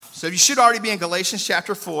So you should already be in Galatians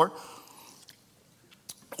chapter 4.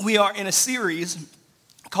 We are in a series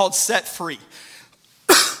called Set Free.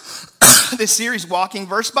 This series walking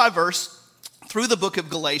verse by verse through the book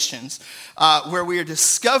of Galatians, where we are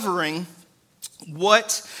discovering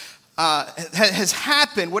what has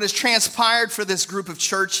happened, what has transpired for this group of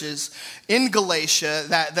churches in Galatia,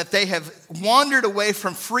 that they have wandered away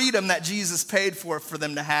from freedom that Jesus paid for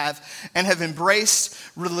them to have, and have embraced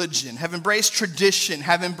religion, have embraced tradition,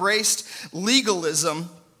 have embraced legalism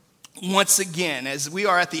once again. As we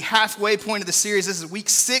are at the halfway point of the series, this is week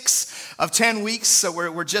 6 of 10 weeks, so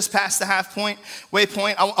we're just past the halfway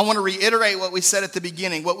point. I want to reiterate what we said at the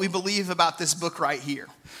beginning, what we believe about this book right here.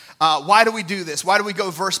 Why do we do this? Why do we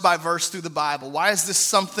go verse by verse through the Bible? Why is this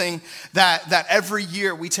something that every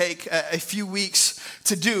year we take a few weeks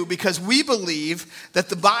to do? Because we believe that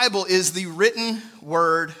the Bible is the written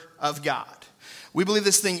word of God. We believe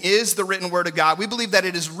this thing is the written word of God. We believe that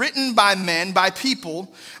it is written by men, by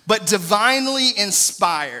people, but divinely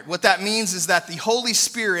inspired. What that means is that the Holy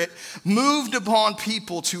Spirit moved upon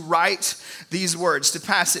people to write these words, to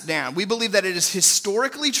pass it down. We believe that it is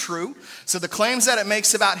historically true, so the claims that it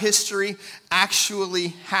makes about history actually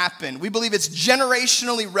happened. We believe it's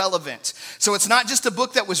generationally relevant. So it's not just a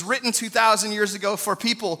book that was written 2,000 years ago for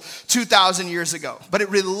people 2,000 years ago, but it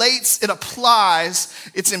relates, it applies,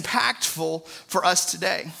 it's impactful for us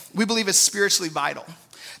today. We believe it's spiritually vital,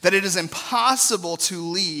 that it is impossible to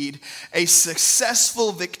lead a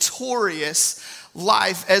successful, victorious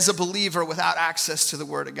life as a believer without access to the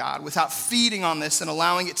Word of God, without feeding on this and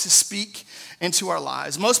allowing it to speak into our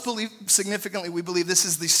lives. Most significantly, we believe this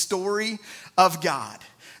is the story of God.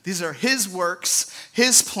 These are His works,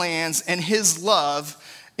 His plans, and His love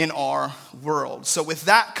in our world. So with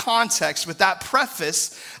that context, with that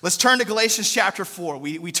preface, let's turn to Galatians chapter 4.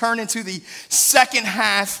 We turn into the second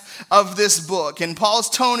half of this book, and Paul's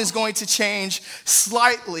tone is going to change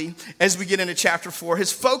slightly as we get into chapter 4.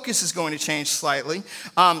 His focus is going to change slightly.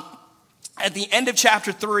 At the end of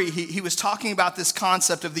chapter 3, he was talking about this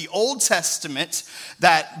concept of the Old Testament,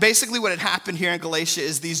 that basically what had happened here in Galatia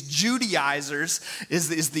is these Judaizers,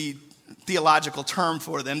 is the theological term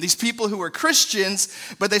for them. These people who were Christians,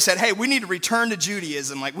 but they said, hey, we need to return to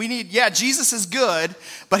Judaism. Like Jesus is good,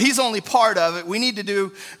 but he's only part of it. We need to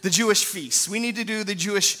do the Jewish feasts. We need to do the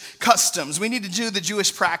Jewish customs. We need to do the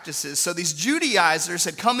Jewish practices. So these Judaizers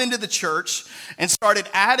had come into the church and started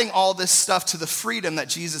adding all this stuff to the freedom that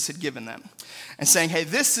Jesus had given them, and saying, hey,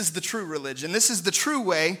 this is the true religion. This is the true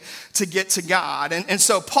way to get to God. And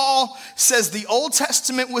so Paul says the Old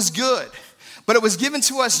Testament was good, but it was given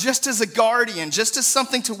to us just as a guardian, just as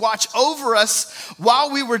something to watch over us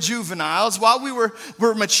while we were juveniles, while we were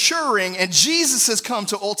maturing, and Jesus has come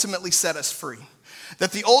to ultimately set us free.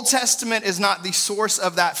 That the Old Testament is not the source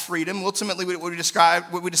of that freedom. Ultimately, what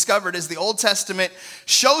we discovered is the Old Testament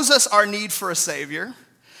shows us our need for a Savior,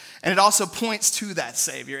 and it also points to that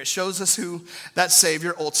Savior. It shows us who that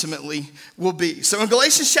Savior ultimately will be. So in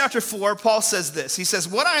Galatians chapter 4, Paul says this. He says,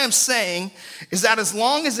 what I am saying is that as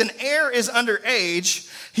long as an heir is under age,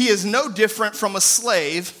 he is no different from a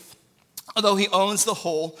slave, although he owns the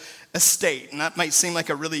whole estate. And that might seem like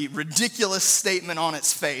a really ridiculous statement on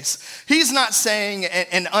its face. He's not saying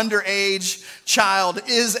an underage child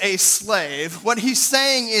is a slave. What he's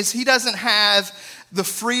saying is he doesn't have the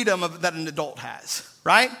freedom that an adult has.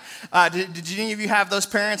 Right? Did any of you have those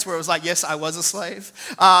parents where it was like, yes, I was a slave?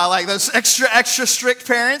 Like those extra strict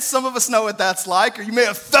parents. Some of us know what that's like, or you may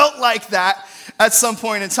have felt like that at some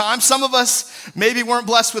point in time. Some of us maybe weren't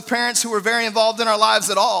blessed with parents who were very involved in our lives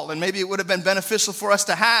at all, and maybe it would have been beneficial for us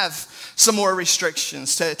to have some more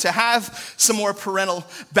restrictions, to have some more parental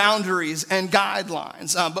boundaries and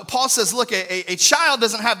guidelines. But Paul says, look, a child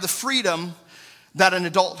doesn't have the freedom that an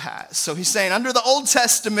adult has. So he's saying under the Old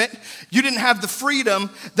Testament, you didn't have the freedom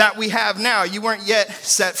that we have now. You weren't yet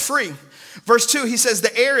set free. Verse 2, he says,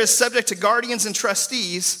 the heir is subject to guardians and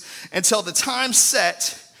trustees until the time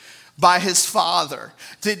set by his father.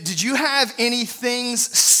 Did you have any things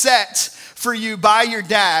set for you by your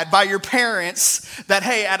dad, by your parents, that,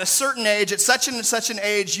 hey, at a certain age, at such and such an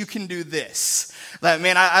age, you can do this?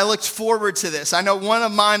 Man, I looked forward to this. I know one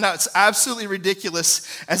of mine that's absolutely ridiculous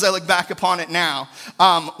as I look back upon it now.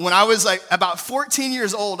 When I was like about 14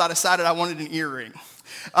 years old, I decided I wanted an earring.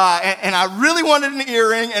 And I really wanted an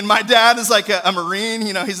earring, and my dad is like a Marine,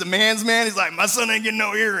 he's a man's man. He's like, my son ain't getting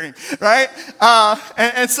no earring, right?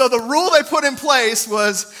 And so the rule they put in place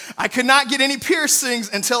was I could not get any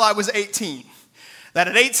piercings until I was 18. That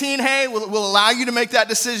at 18, hey, we'll allow you to make that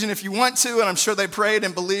decision if you want to. And I'm sure they prayed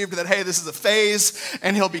and believed that, hey, this is a phase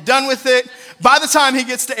and he'll be done with it by the time he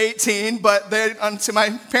gets to 18. But to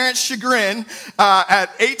my parents' chagrin, at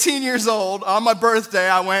 18 years old, on my birthday,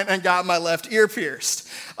 I went and got my left ear pierced.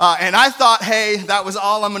 And I thought, hey, that was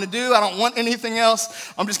all I'm going to do. I don't want anything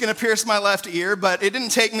else. I'm just going to pierce my left ear. But it didn't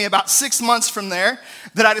take me about 6 months from there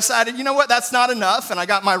that I decided, you know what, that's not enough. And I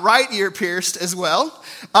got my right ear pierced as well.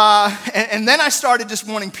 And then I started just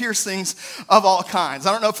wanting piercings of all kinds.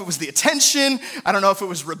 I don't know if it was the attention. I don't know if it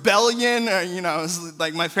was rebellion. Or, it was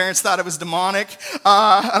like my parents thought it was demonic.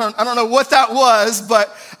 I don't know what that was,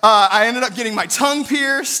 but I ended up getting my tongue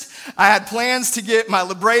pierced. I had plans to get my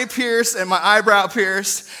labret pierced and my eyebrow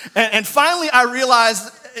pierced. And finally, I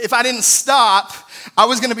realized if I didn't stop, I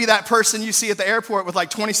was going to be that person you see at the airport with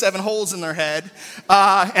like 27 holes in their head.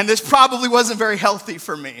 And this probably wasn't very healthy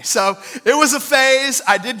for me. So it was a phase.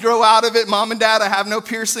 I did grow out of it. Mom and Dad, I have no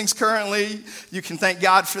piercings currently. You can thank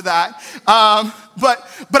God for that.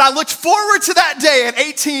 But I looked forward to that day at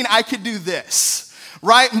 18, I could do this.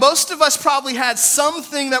 Right? Most of us probably had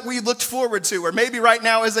something that we looked forward to, or maybe right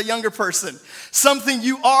now as a younger person, something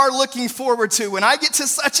you are looking forward to. When I get to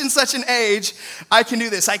such and such an age, I can do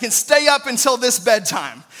this. I can stay up until this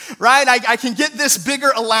bedtime, right? I can get this bigger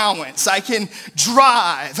allowance. I can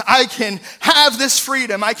drive. I can have this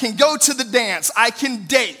freedom. I can go to the dance. I can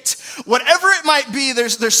date. Whatever it might be,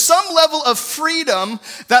 there's some level of freedom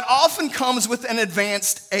that often comes with an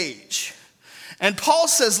advanced age. And Paul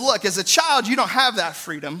says, look, as a child, you don't have that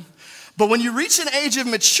freedom. But when you reach an age of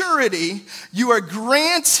maturity, you are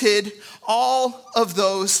granted all of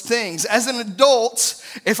those things. As an adult,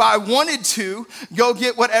 if I wanted to go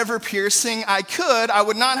get whatever piercing I could, I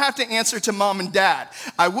would not have to answer to mom and dad.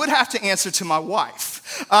 I would have to answer to my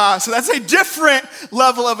wife. So that's a different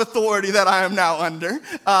level of authority that I am now under.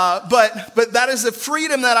 But that is a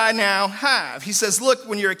freedom that I now have. He says, look,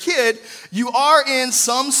 when you're a kid, you are in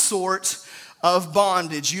some sort of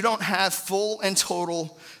bondage. You don't have full and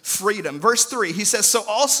total freedom. Verse 3, he says, so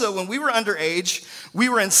also when we were underage, we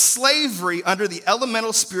were in slavery under the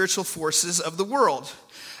elemental spiritual forces of the world.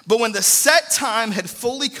 But when the set time had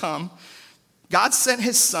fully come, God sent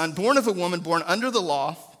his son, born of a woman, born under the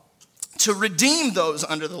law, to redeem those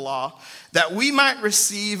under the law, that we might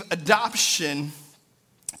receive adoption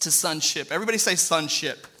to sonship. Everybody say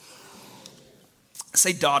sonship.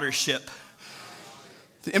 Say daughtership.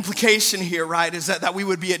 The implication here, right, is that we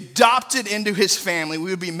would be adopted into his family.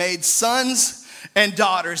 We would be made sons and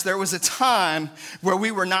daughters. There was a time where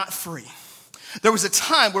we were not free. There was a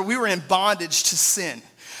time where we were in bondage to sin.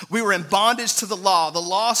 We were in bondage to the law. The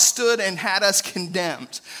law stood and had us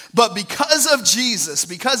condemned. But because of Jesus,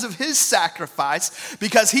 because of his sacrifice,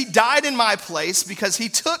 because he died in my place, because he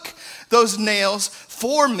took those nails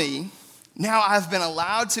for me, now I've been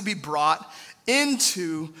allowed to be brought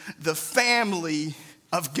into the family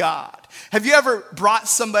of God. Have you ever brought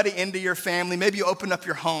somebody into your family? Maybe you opened up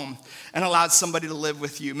your home and allowed somebody to live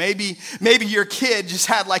with you. Maybe your kid just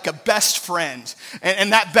had like a best friend,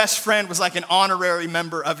 and that best friend was like an honorary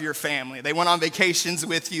member of your family. They went on vacations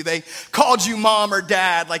with you. They called you mom or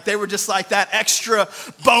dad. Like they were just like that extra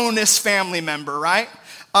bonus family member, right?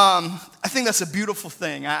 I think that's a beautiful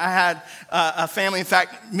thing. I had a family, in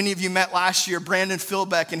fact, many of you met last year, Brandon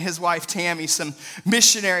Philbeck and his wife Tammy, some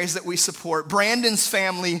missionaries that we support. Brandon's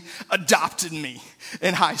family adopted me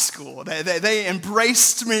in high school. They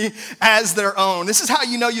embraced me as their own. This is how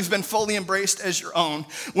you know you've been fully embraced as your own.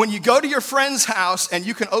 When you go to your friend's house and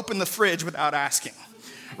you can open the fridge without asking,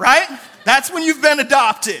 right? That's when you've been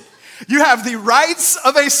adopted. You have the rights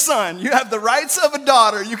of a son. You have the rights of a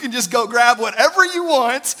daughter. You can just go grab whatever you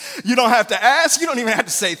want. You don't have to ask. You don't even have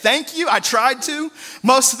to say thank you. I tried to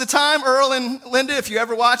most of the time. Earl and Linda, if you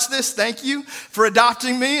ever watch this, thank you for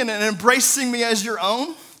adopting me and embracing me as your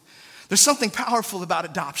own. There's something powerful about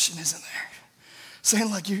adoption, isn't there? Saying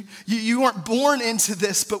like you weren't born into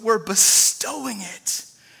this, but we're bestowing it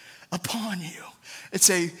upon you. It's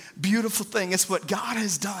a beautiful thing. It's what God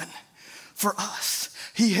has done for us.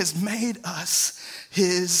 He has made us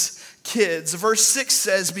his kids. Verse 6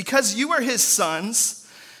 says, because you are his sons,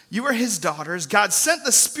 you are his daughters, God sent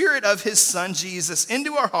the Spirit of his Son, Jesus,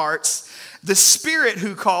 into our hearts, the Spirit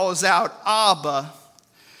who calls out, Abba,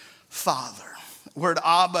 Father. The word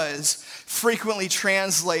Abba is frequently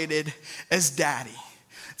translated as daddy.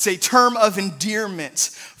 It's a term of endearment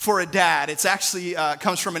for a dad. It's actually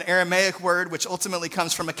comes from an Aramaic word, which ultimately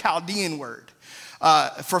comes from a Chaldean word.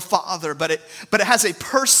 For father, but it has a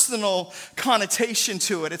personal connotation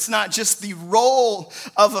to it. It's not just the role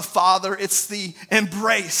of a father, it's the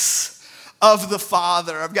embrace of the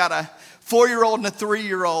father. I've got a 4-year-old and a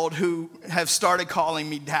 3-year-old who have started calling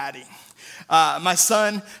me daddy. My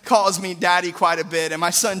son calls me daddy quite a bit, and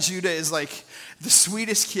my son Judah is like the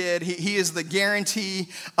sweetest kid. He is the guarantee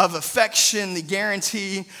of affection, the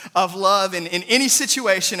guarantee of love. And in any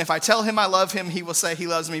situation, if I tell him I love him, he will say he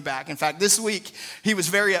loves me back. In fact, this week, he was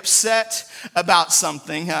very upset about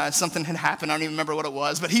something. Something had happened. I don't even remember what it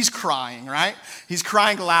was, but he's crying, right? He's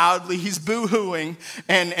crying loudly. He's boo-hooing.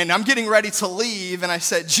 And I'm getting ready to leave. And I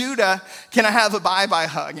said, Judah, can I have a bye-bye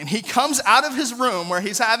hug? And he comes out of his room where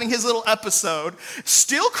he's having his little episode,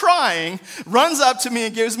 still crying, runs up to me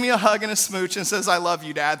and gives me a hug and a smooch and says, I love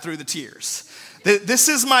you, Dad, through the tears. This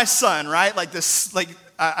is my son, right?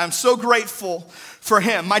 I'm so grateful for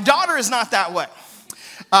him. My daughter is not that way.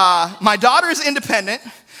 My daughter is independent.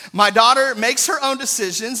 My daughter makes her own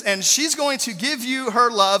decisions, and she's going to give you her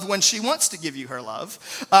love when she wants to give you her love.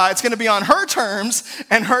 It's going to be on her terms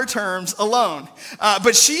and her terms alone.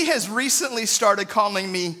 But she has recently started calling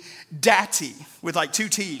me Daddy with like 2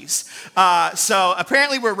 T's. So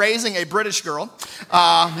apparently we're raising a British girl.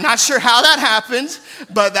 Not sure how that happened,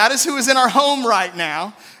 but that is who is in our home right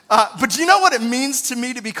now. But do you know what it means to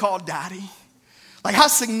me to be called daddy? Like how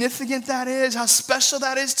significant that is, how special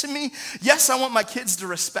that is to me. Yes, I want my kids to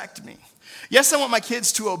respect me. Yes, I want my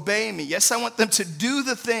kids to obey me. Yes, I want them to do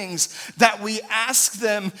the things that we ask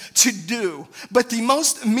them to do. But the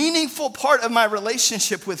most meaningful part of my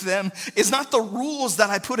relationship with them is not the rules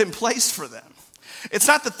that I put in place for them. It's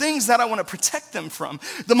not the things that I want to protect them from.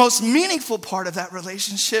 The most meaningful part of that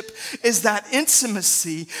relationship is that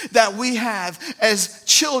intimacy that we have as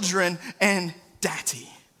children and daddy.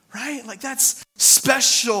 Right? Like that's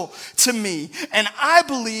special to me. And I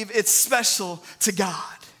believe it's special to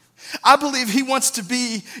God. I believe he wants to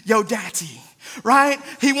be your daddy. Right?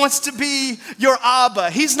 He wants to be your Abba.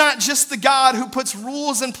 He's not just the God who puts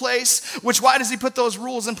rules in place, why does he put those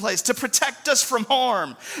rules in place? To protect us from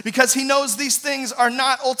harm. Because he knows these things are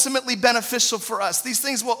not ultimately beneficial for us. These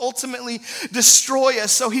things will ultimately destroy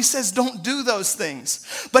us. So he says, don't do those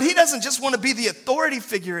things. But he doesn't just want to be the authority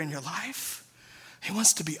figure in your life. He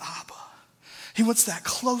wants to be Abba. He wants that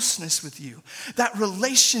closeness with you, that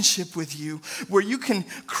relationship with you where you can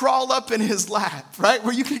crawl up in his lap, right?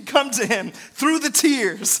 Where you can come to him through the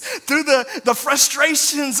tears, through the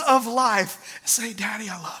frustrations of life and say, Daddy,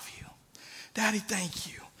 I love you. Daddy, thank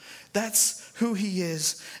you. That's who he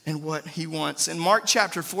is and what he wants. In Mark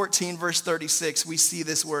chapter 14, verse 36, we see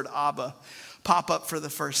this word Abba pop up for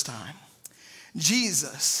the first time.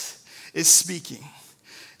 Jesus is speaking.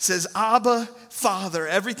 Says, Abba, Father,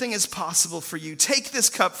 everything is possible for you. Take this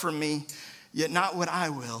cup from me, yet not what I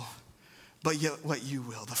will, but yet what you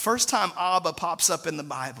will. The first time Abba pops up in the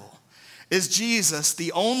Bible is Jesus,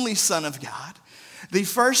 the only Son of God, the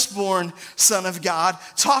firstborn Son of God,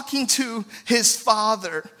 talking to his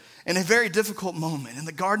Father in a very difficult moment in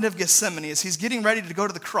the Garden of Gethsemane as he's getting ready to go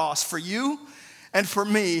to the cross for you and for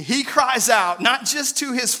me. He cries out, not just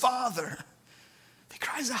to his Father, he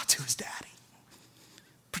cries out to his daddy.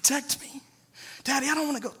 Protect me. Daddy, I don't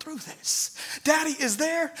want to go through this. Daddy, is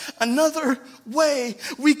there another way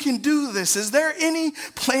we can do this? Is there any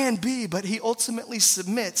plan B? But he ultimately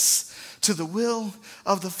submits to the will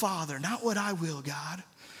of the Father. Not what I will, God.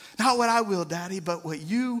 Not what I will, Daddy, but what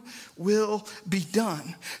you will be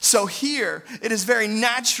done. So here, it is very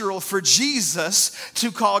natural for Jesus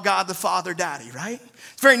to call God the Father Daddy, right?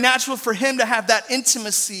 It's very natural for him to have that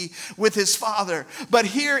intimacy with his Father. But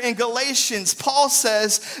here in Galatians, Paul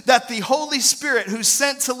says that the Holy Spirit who's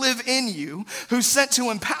sent to live in you, who's sent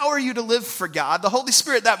to empower you to live for God, the Holy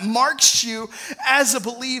Spirit that marks you as a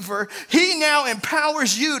believer, he now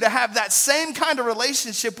empowers you to have that same kind of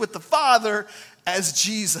relationship with the Father as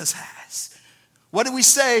Jesus has. What do we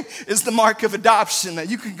say is the mark of adoption? That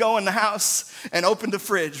you can go in the house and open the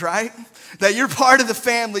fridge, right? That you're part of the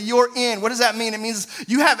family, you're in. What does that mean? It means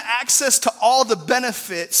you have access to all the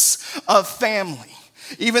benefits of family.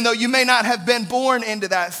 Even though you may not have been born into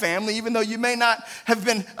that family, even though you may not have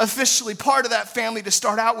been officially part of that family to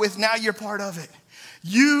start out with, now you're part of it.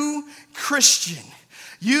 You, Christian,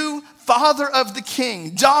 you, father of the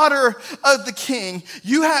king, daughter of the king,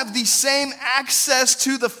 you have the same access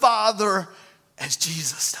to the Father as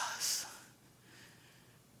Jesus does.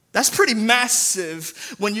 That's pretty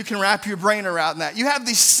massive when you can wrap your brain around that. You have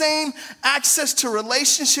the same access to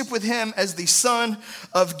relationship with him as the Son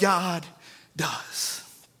of God does.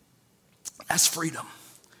 That's freedom.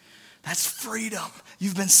 That's freedom.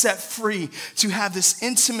 You've been set free to have this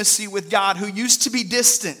intimacy with God who used to be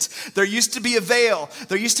distant. There used to be a veil.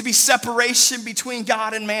 There used to be separation between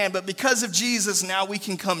God and man. But because of Jesus, now we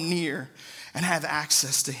can come near and have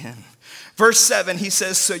access to him. Verse 7, he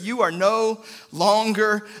says, so you are no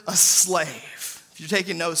longer a slave. If you're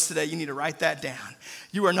taking notes today, you need to write that down.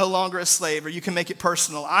 You are no longer a slave, or you can make it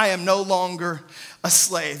personal. I am no longer a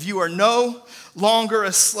slave. You are no longer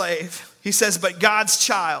a slave. He says, but God's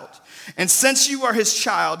child. And since you are his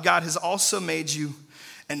child, God has also made you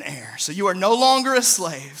an heir. So you are no longer a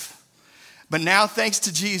slave, but now thanks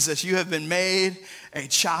to Jesus, you have been made a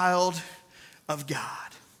child of God.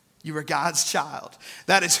 You are God's child.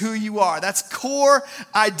 That is who you are. That's core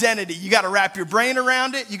identity. You got to wrap your brain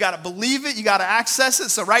around it. You got to believe it. You got to access it.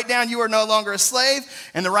 So write down you are no longer a slave,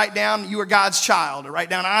 and then write down you are God's child, or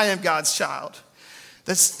write down I am God's child.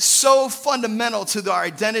 That's so fundamental to our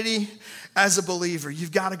identity as a believer.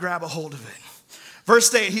 You've got to grab a hold of it.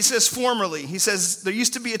 Verse 8, he says, formerly, he says, there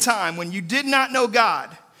used to be a time when you did not know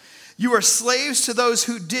God. You were slaves to those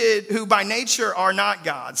who by nature are not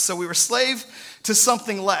gods. So we were slave to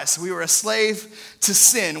something less. We were a slave to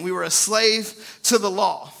sin. We were a slave to the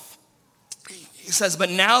law. He says, but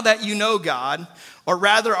now that you know God, or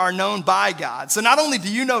rather are known by God. So not only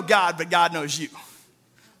do you know God, but God knows you.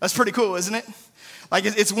 That's pretty cool, isn't it? Like,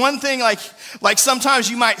 it's one thing, like sometimes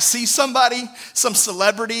you might see somebody, some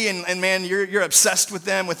celebrity, and man, you're obsessed with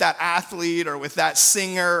them, with that athlete or with that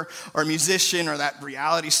singer or musician or that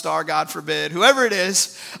reality star, God forbid, whoever it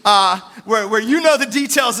is, where you know the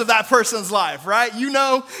details of that person's life, right? You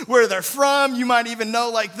know where they're from. You might even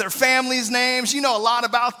know like their family's names. You know a lot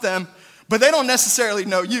about them, but they don't necessarily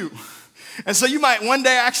know you. And so you might one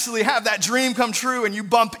day actually have that dream come true and you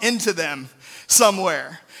bump into them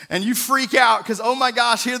somewhere. And you freak out because, oh my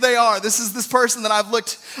gosh, here they are. This is this person that I've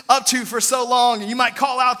looked up to for so long. And you might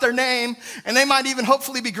call out their name, and they might even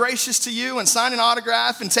hopefully be gracious to you and sign an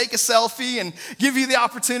autograph and take a selfie and give you the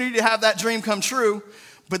opportunity to have that dream come true.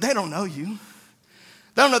 But they don't know you.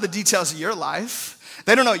 They don't know the details of your life.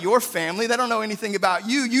 They don't know your family. They don't know anything about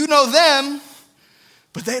you. You know them,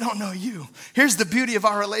 but they don't know you. Here's the beauty of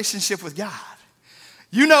our relationship with God.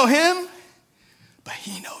 You know him, but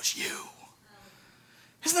he knows you.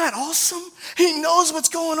 Isn't that awesome? He knows what's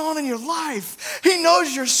going on in your life. He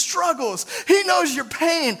knows your struggles. He knows your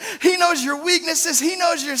pain. He knows your weaknesses. He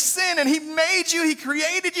knows your sin. And he made you. He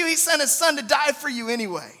created you. He sent his son to die for you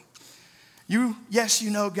anyway. Yes,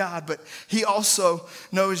 you know God, but he also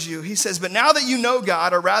knows you. He says, but now that you know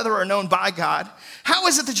God, or rather are known by God, how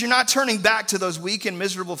is it that you're not turning back to those weak and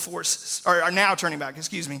miserable forces, or are now turning back,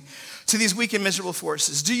 to these weak and miserable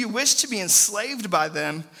forces? Do you wish to be enslaved by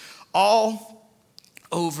them all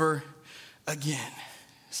over again?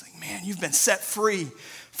 It's like, man, you've been set free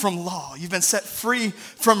from law. You've been set free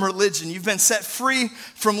from religion. You've been set free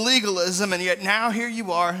from legalism. And yet now here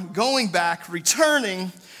you are going back,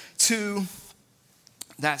 returning to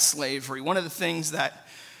that slavery. One of the things that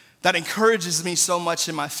encourages me so much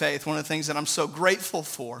in my faith, one of the things that I'm so grateful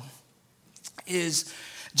for, is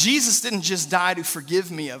Jesus didn't just die to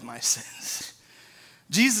forgive me of my sins.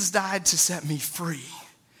 Jesus died to set me free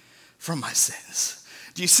from my sins.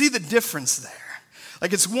 Do you see the difference there?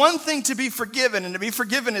 Like, it's one thing to be forgiven, and to be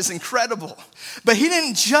forgiven is incredible. But he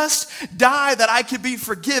didn't just die that I could be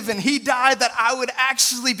forgiven. He died that I would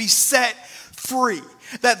actually be set free.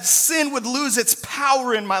 That sin would lose its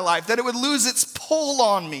power in my life, that it would lose its pull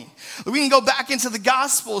on me. We can go back into the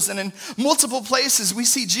Gospels, and in multiple places we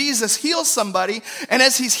see Jesus heal somebody, and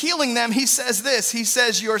as he's healing them, he says this. He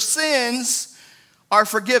says, your sins are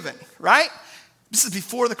forgiven, right? This is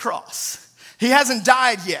before the cross. He hasn't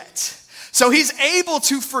died yet. So he's able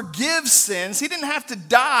to forgive sins. He didn't have to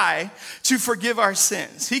die to forgive our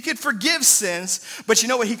sins. He could forgive sins, but you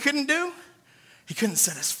know what he couldn't do? He couldn't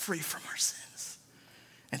set us free from our sins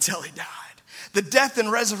until he died. The death and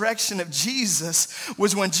resurrection of Jesus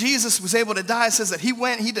was when Jesus was able to die. It says that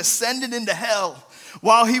he descended into hell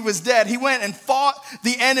while he was dead. He went and fought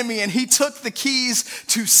the enemy, and he took the keys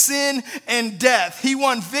to sin and death. He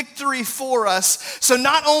won victory for us. So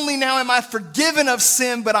not only now am I forgiven of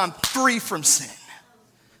sin, but I'm free from sin.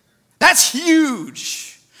 That's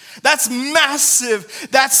huge. That's massive.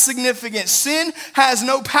 That's significant. Sin has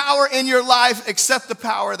no power in your life except the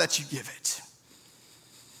power that you give it.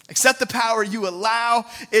 Except the power you allow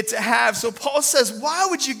it to have. So Paul says, why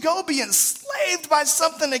would you go be enslaved by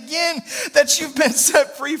something again that you've been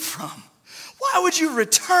set free from? Why would you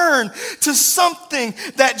return to something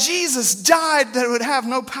that Jesus died that would have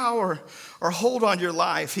no power or hold on your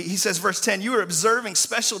life? He says, verse 10, you are observing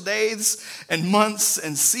special days and months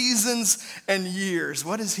and seasons and years.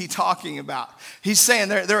 What is he talking about? He's saying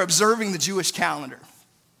they're observing the Jewish calendar.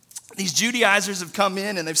 These Judaizers have come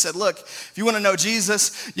in and they've said, look, if you want to know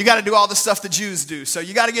Jesus, you got to do all the stuff the Jews do. So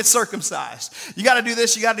you got to get circumcised. You got to do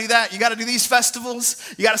this, you got to do that. You got to do these festivals.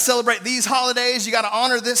 You got to celebrate these holidays. You got to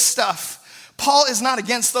honor this stuff. Paul is not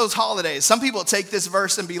against those holidays. Some people take this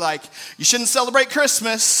verse and be like, you shouldn't celebrate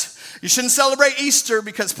Christmas. You shouldn't celebrate Easter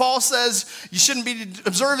because Paul says you shouldn't be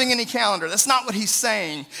observing any calendar. That's not what he's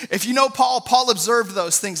saying. If you know Paul, Paul observed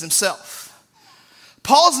those things himself.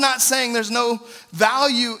 Paul's not saying there's no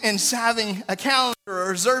value in having a calendar or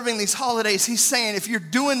observing these holidays. He's saying if you're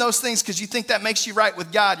doing those things because you think that makes you right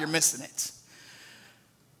with God, you're missing it.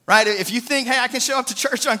 Right? If you think, hey, I can show up to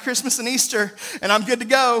church on Christmas and Easter and I'm good to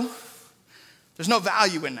go, there's no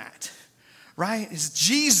value in that. Right? It's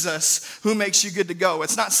Jesus who makes you good to go.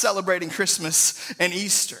 It's not celebrating Christmas and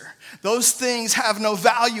Easter. Those things have no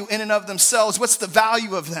value in and of themselves. What's the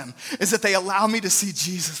value of them? Is that they allow me to see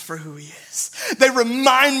Jesus for who he is. They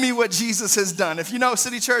remind me what Jesus has done. If you know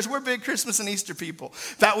City Church, we're big Christmas and Easter people. In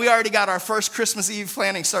fact, we already got our first Christmas Eve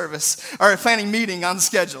planning meeting on the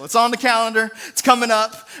schedule. It's on the calendar. It's coming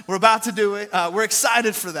up. We're about to do it. We're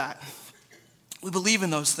excited for that. We believe in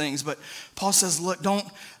those things, but Paul says, look, don't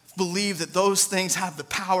believe that those things have the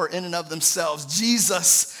power in and of themselves.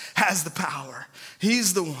 Jesus has the power.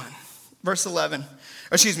 He's the one. Verse 11.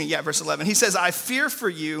 He says, I fear for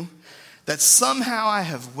you that somehow I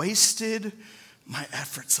have wasted my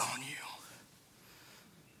efforts on you.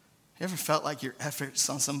 You ever felt like your efforts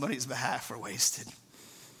on somebody's behalf are wasted?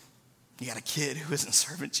 You got a kid who isn't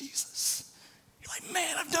serving Jesus. You're like,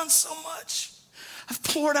 man, I've done so much. I've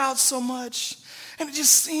poured out so much. And it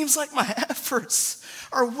just seems like my efforts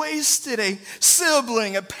are wasted. A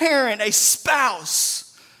sibling, a parent, a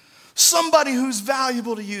spouse, somebody who's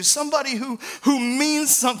valuable to you, somebody who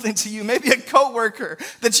means something to you, maybe a coworker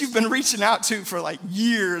that you've been reaching out to for like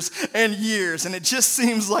years and years, and it just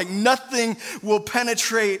seems like nothing will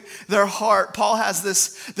penetrate their heart. Paul has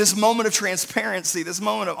this moment of transparency, this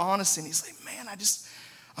moment of honesty, and he's like, man,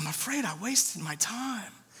 I'm afraid I wasted my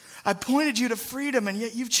time. I pointed you to freedom, and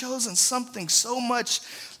yet you've chosen something so much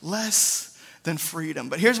less than freedom.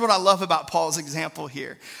 But here's what I love about Paul's example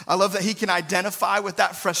here. I love that he can identify with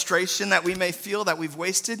that frustration that we may feel that we've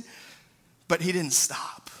wasted, but he didn't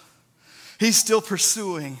stop. He's still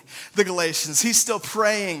pursuing the Galatians. He's still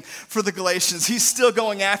praying for the Galatians. He's still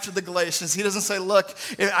going after the Galatians. He doesn't say, look,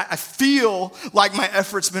 I feel like my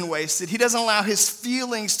effort's been wasted. He doesn't allow his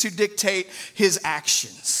feelings to dictate his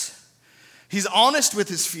actions. He's honest with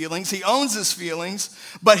his feelings. He owns his feelings,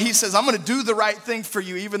 but he says, I'm going to do the right thing for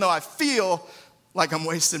you, even though I feel like I'm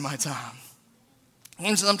wasting my time.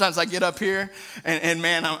 And sometimes I get up here and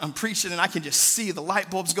man, I'm preaching and I can just see the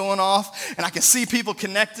light bulbs going off and I can see people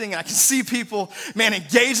connecting and I can see people, man,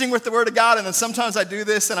 engaging with the word of God. And then sometimes I do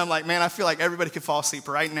this and I'm like, man, I feel like everybody could fall asleep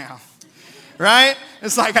right now. Right?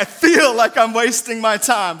 It's like I feel like I'm wasting my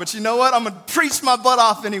time. But you know what? I'm going to preach my butt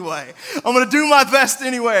off anyway. I'm going to do my best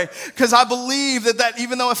anyway. Because I believe that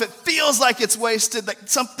even though if it feels like it's wasted, that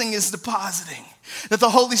something is depositing. That the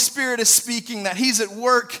Holy Spirit is speaking, that he's at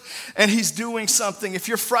work and he's doing something. If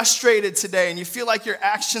you're frustrated today and you feel like your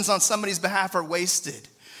actions on somebody's behalf are wasted,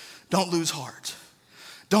 don't lose heart.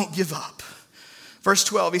 Don't give up. Verse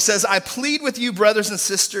 12, he says, I plead with you, brothers and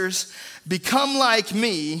sisters, become like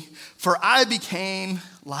me, for I became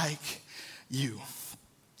like you.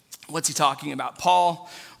 What's he talking about? Paul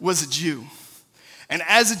was a Jew. And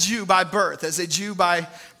as a Jew by birth, as a Jew by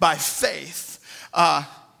faith,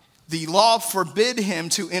 the law forbid him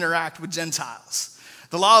to interact with Gentiles.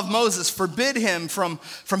 The law of Moses forbid him from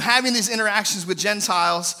having these interactions with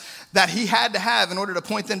Gentiles that he had to have in order to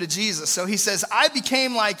point them to Jesus. So he says, I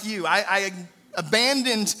became like you. I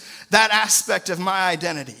abandoned that aspect of my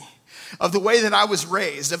identity, of the way that I was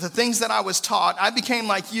raised, of the things that I was taught. I became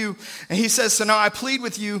like you. And he says, so now I plead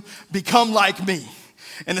with you, become like me.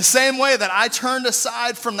 In the same way that I turned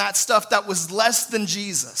aside from that stuff that was less than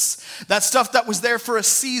Jesus, that stuff that was there for a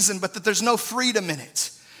season, but that there's no freedom in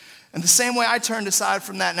it. In the same way I turned aside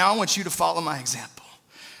from that, now I want you to follow my example.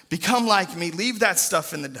 Become like me, leave that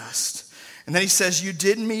stuff in the dust. And then he says, you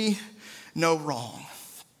did me no wrong.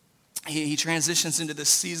 He transitions into this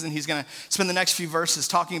season. He's going to spend the next few verses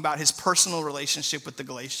talking about his personal relationship with the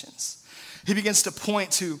Galatians. He begins to point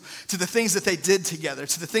to the things that they did together,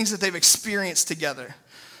 to the things that they've experienced together.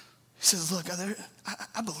 He says, look,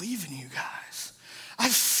 I believe in you guys. I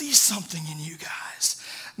see something in you guys.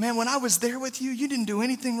 Man, when I was there with you, you didn't do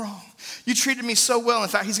anything wrong. You treated me so well. In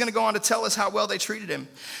fact, he's going to go on to tell us how well they treated him.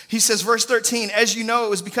 He says, verse 13, as you know, it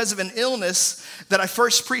was because of an illness that I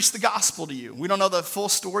first preached the gospel to you. We don't know the full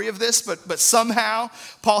story of this, but somehow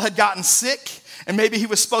Paul had gotten sick And maybe he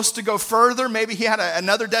was supposed to go further. Maybe he had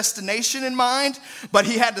another destination in mind, but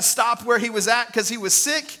he had to stop where he was at because he was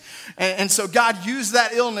sick. And so God used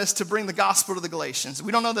that illness to bring the gospel to the Galatians.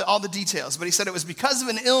 We don't know all the details, but he said it was because of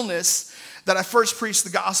an illness that I first preached the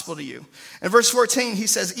gospel to you. In verse 14, he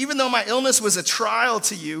says, even though my illness was a trial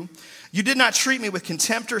to you, you did not treat me with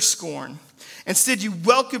contempt or scorn. Instead, you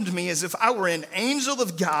welcomed me as if I were an angel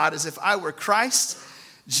of God, as if I were Christ,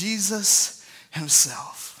 Jesus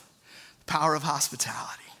himself. The power of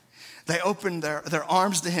hospitality. They opened their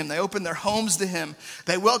arms to him. They opened their homes to him.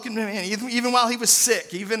 They welcomed him in, even while he was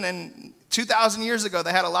sick. Even in 2,000 years ago,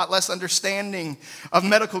 they had a lot less understanding of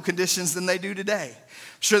medical conditions than they do today.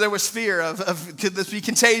 Sure, there was fear of could this be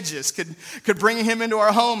contagious? Could bringing him into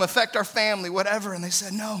our home affect our family, whatever? And they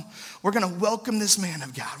said, no, we're going to welcome this man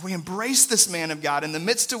of God. We embrace this man of God in the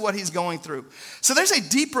midst of what he's going through. So there's a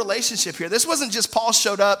deep relationship here. This wasn't just Paul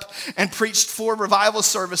showed up and preached 4 revival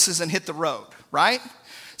services and hit the road, right?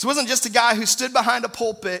 So it wasn't just a guy who stood behind a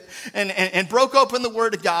pulpit and broke open the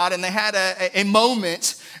word of God and they had a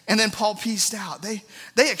moment and then Paul pieced out. They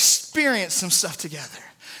experienced some stuff together.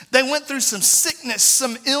 They went through some sickness,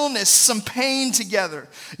 some illness, some pain together.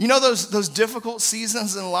 You know those difficult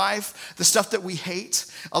seasons in life, the stuff that we hate,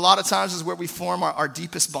 a lot of times is where we form our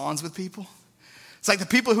deepest bonds with people. It's like the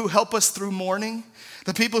people who help us through mourning,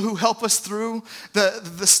 the people who help us through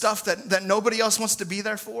the stuff that nobody else wants to be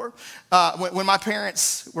there for. When my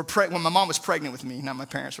parents were when my mom was pregnant with me, not my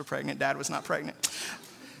parents were pregnant, Dad was not pregnant.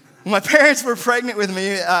 When my parents were pregnant with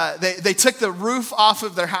me, they took the roof off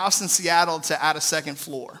of their house in Seattle to add a second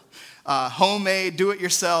floor. Homemade,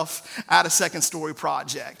 do-it-yourself, add a second story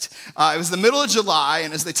project. It was the middle of July,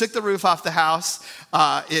 and as they took the roof off the house,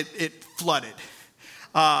 it flooded.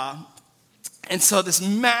 And so this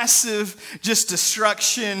massive just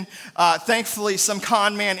destruction, thankfully some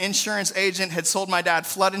con man insurance agent had sold my dad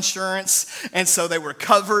flood insurance. And so they were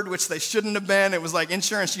covered, which they shouldn't have been. It was like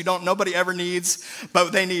insurance nobody ever needs,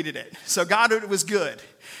 but they needed it. So God was good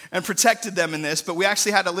and protected them in this. But we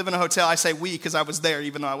actually had to live in a hotel. I say we because I was there,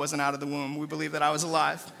 even though I wasn't out of the womb. We believe that I was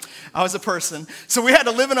alive. I was a person. So we had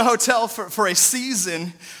to live in a hotel for a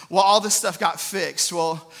season while all this stuff got fixed.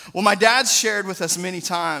 Well, my dad's shared with us many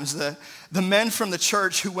times the men from the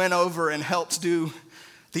church who went over and helped do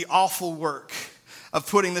the awful work of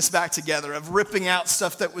putting this back together, of ripping out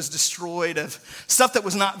stuff that was destroyed, of stuff that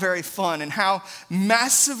was not very fun, and how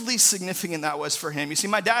massively significant that was for him. You see,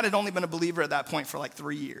 my dad had only been a believer at that point for like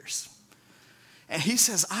 3 years. And he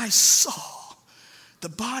says, I saw the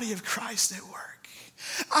body of Christ at work.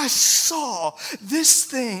 I saw this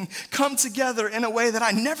thing come together in a way that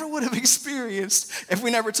I never would have experienced if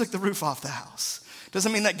we never took the roof off the house.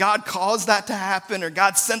 Doesn't mean that God caused that to happen or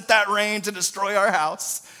God sent that rain to destroy our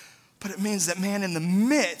house. But it means that, man, in the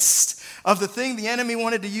midst of the thing the enemy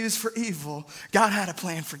wanted to use for evil, God had a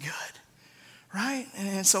plan for good, right?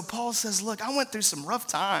 And so Paul says, look, I went through some rough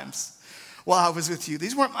times while I was with you.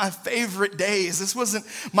 These weren't my favorite days. This wasn't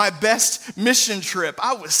my best mission trip.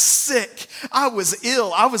 I was sick. I was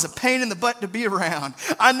ill. I was a pain in the butt to be around.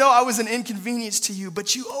 I know I was an inconvenience to you,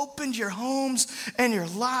 but you opened your homes and your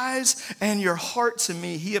lives and your heart to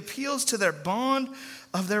me. He appeals to their bond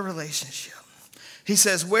of their relationship. He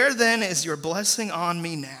says, where then is your blessing on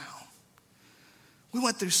me now? We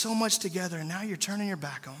went through so much together and now you're turning your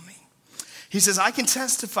back on me. He says, I can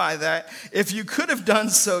testify that if you could have done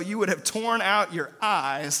so, you would have torn out your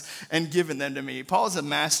eyes and given them to me. Paul is a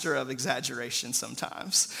master of exaggeration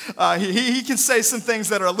sometimes. He can say some things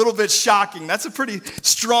that are a little bit shocking. That's a pretty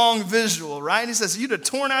strong visual, right? He says, you'd have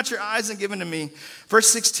torn out your eyes and given to me. Verse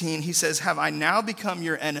 16, he says, have I now become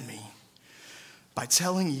your enemy by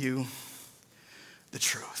telling you the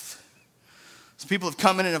truth? So people have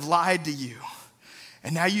come in and have lied to you.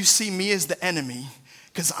 And now you see me as the enemy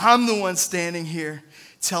because I'm the one standing here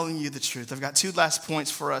telling you the truth. I've got 2 last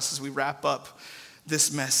points for us as we wrap up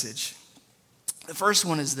this message. The first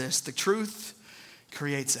one is this: the truth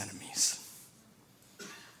creates enemies.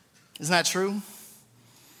 Isn't that true?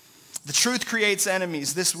 The truth creates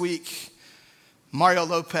enemies. This week, Mario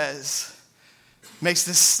Lopez makes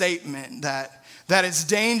this statement that it's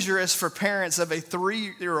dangerous for parents of a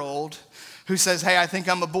 3-year-old who says, hey, I think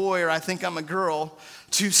I'm a boy or I think I'm a girl,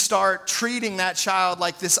 to start treating that child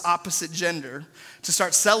like this opposite gender, to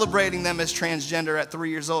start celebrating them as transgender at 3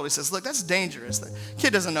 years old. He says, look, that's dangerous. The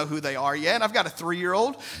kid doesn't know who they are yet. I've got a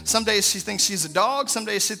 3-year-old. Some days she thinks she's a dog. Some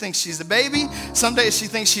days she thinks she's a baby. Some days she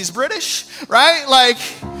thinks she's British, right? Like,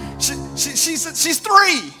 she's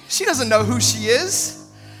 3. She doesn't know who she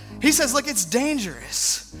is. He says, look, it's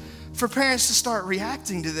dangerous for parents to start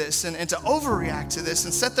reacting to this and to overreact to this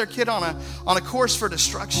and set their kid on a course for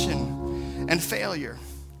destruction and failure.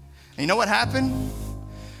 And you know what happened?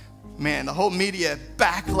 Man, the whole media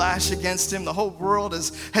backlash against him. The whole world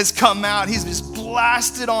has come out. He's just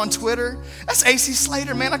blasted on Twitter. That's AC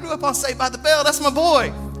Slater, man. I grew up on Saved by the Bell. That's my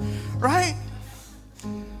boy, right?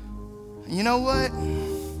 And you know what?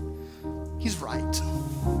 He's right.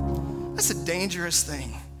 That's a dangerous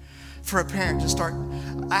thing for a parent to start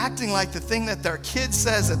acting like the thing that their kid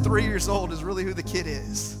says at 3 years old is really who the kid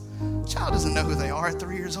is. The child doesn't know who they are at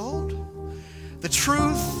 3 years old. The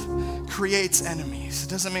truth creates enemies. It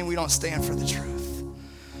doesn't mean we don't stand for the truth.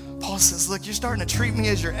 Paul says, look, you're starting to treat me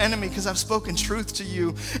as your enemy because I've spoken truth to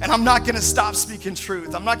you, and I'm not going to stop speaking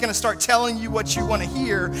truth. I'm not going to start telling you what you want to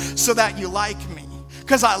hear so that you like me,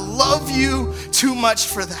 because I love you too much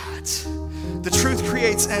for that. The truth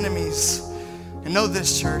creates enemies. And know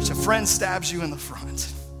this, church, a friend stabs you in the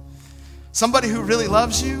front. Somebody who really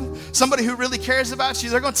loves you, somebody who really cares about you,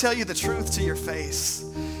 they're going to tell you the truth to your face,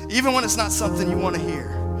 even when it's not something you want to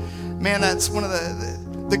hear. Man, that's one of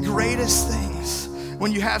the greatest things,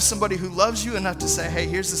 when you have somebody who loves you enough to say, hey,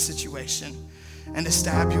 here's the situation, and to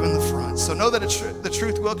stab you in the front. So know that the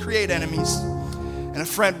truth will create enemies, and a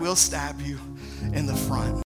friend will stab you in the front.